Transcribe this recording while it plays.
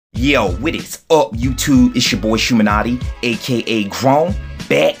Yo, what is up, YouTube? It's your boy Shoemanati, aka Grown,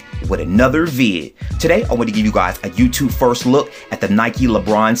 back with another vid. Today, I want to give you guys a YouTube first look at the Nike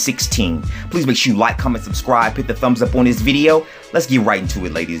LeBron 16. Please make sure you like, comment, subscribe, hit the thumbs up on this video. Let's get right into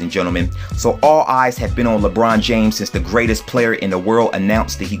it, ladies and gentlemen. So all eyes have been on LeBron James since the greatest player in the world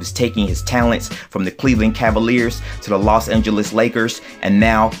announced that he was taking his talents from the Cleveland Cavaliers to the Los Angeles Lakers, and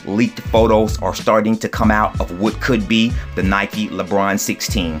now leaked photos are starting to come out of what could be the Nike LeBron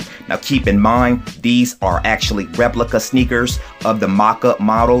 16. Now keep in mind, these are actually replica sneakers of the mock-up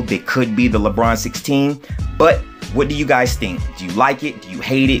model that could be the LeBron 16, but what do you guys think? Do you like it? Do you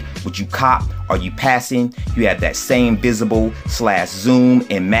hate it? Would you cop? Are you passing? You have that same visible / zoom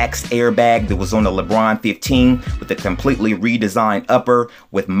and max airbag that was on the LeBron 15 with a completely redesigned upper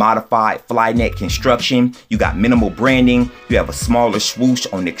with modified fly net construction. You got minimal branding. You have a smaller swoosh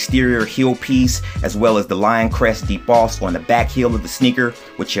on the exterior heel piece, as well as the lion crest debossed on the back heel of the sneaker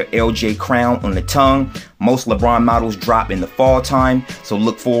with your LJ crown on the tongue. Most LeBron models drop in the fall time, so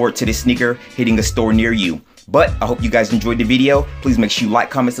look forward to this sneaker hitting a store near you. But I hope you guys enjoyed the video. Please make sure you like,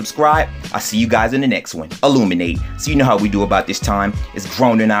 comment, subscribe. I'll see you guys in the next one. Illuminate. So you know how we do about this time. It's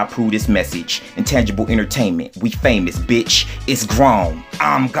grown and I approve this message. Intangible entertainment. We famous, bitch. It's grown.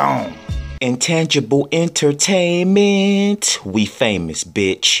 I'm gone. Intangible entertainment. We famous,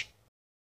 bitch.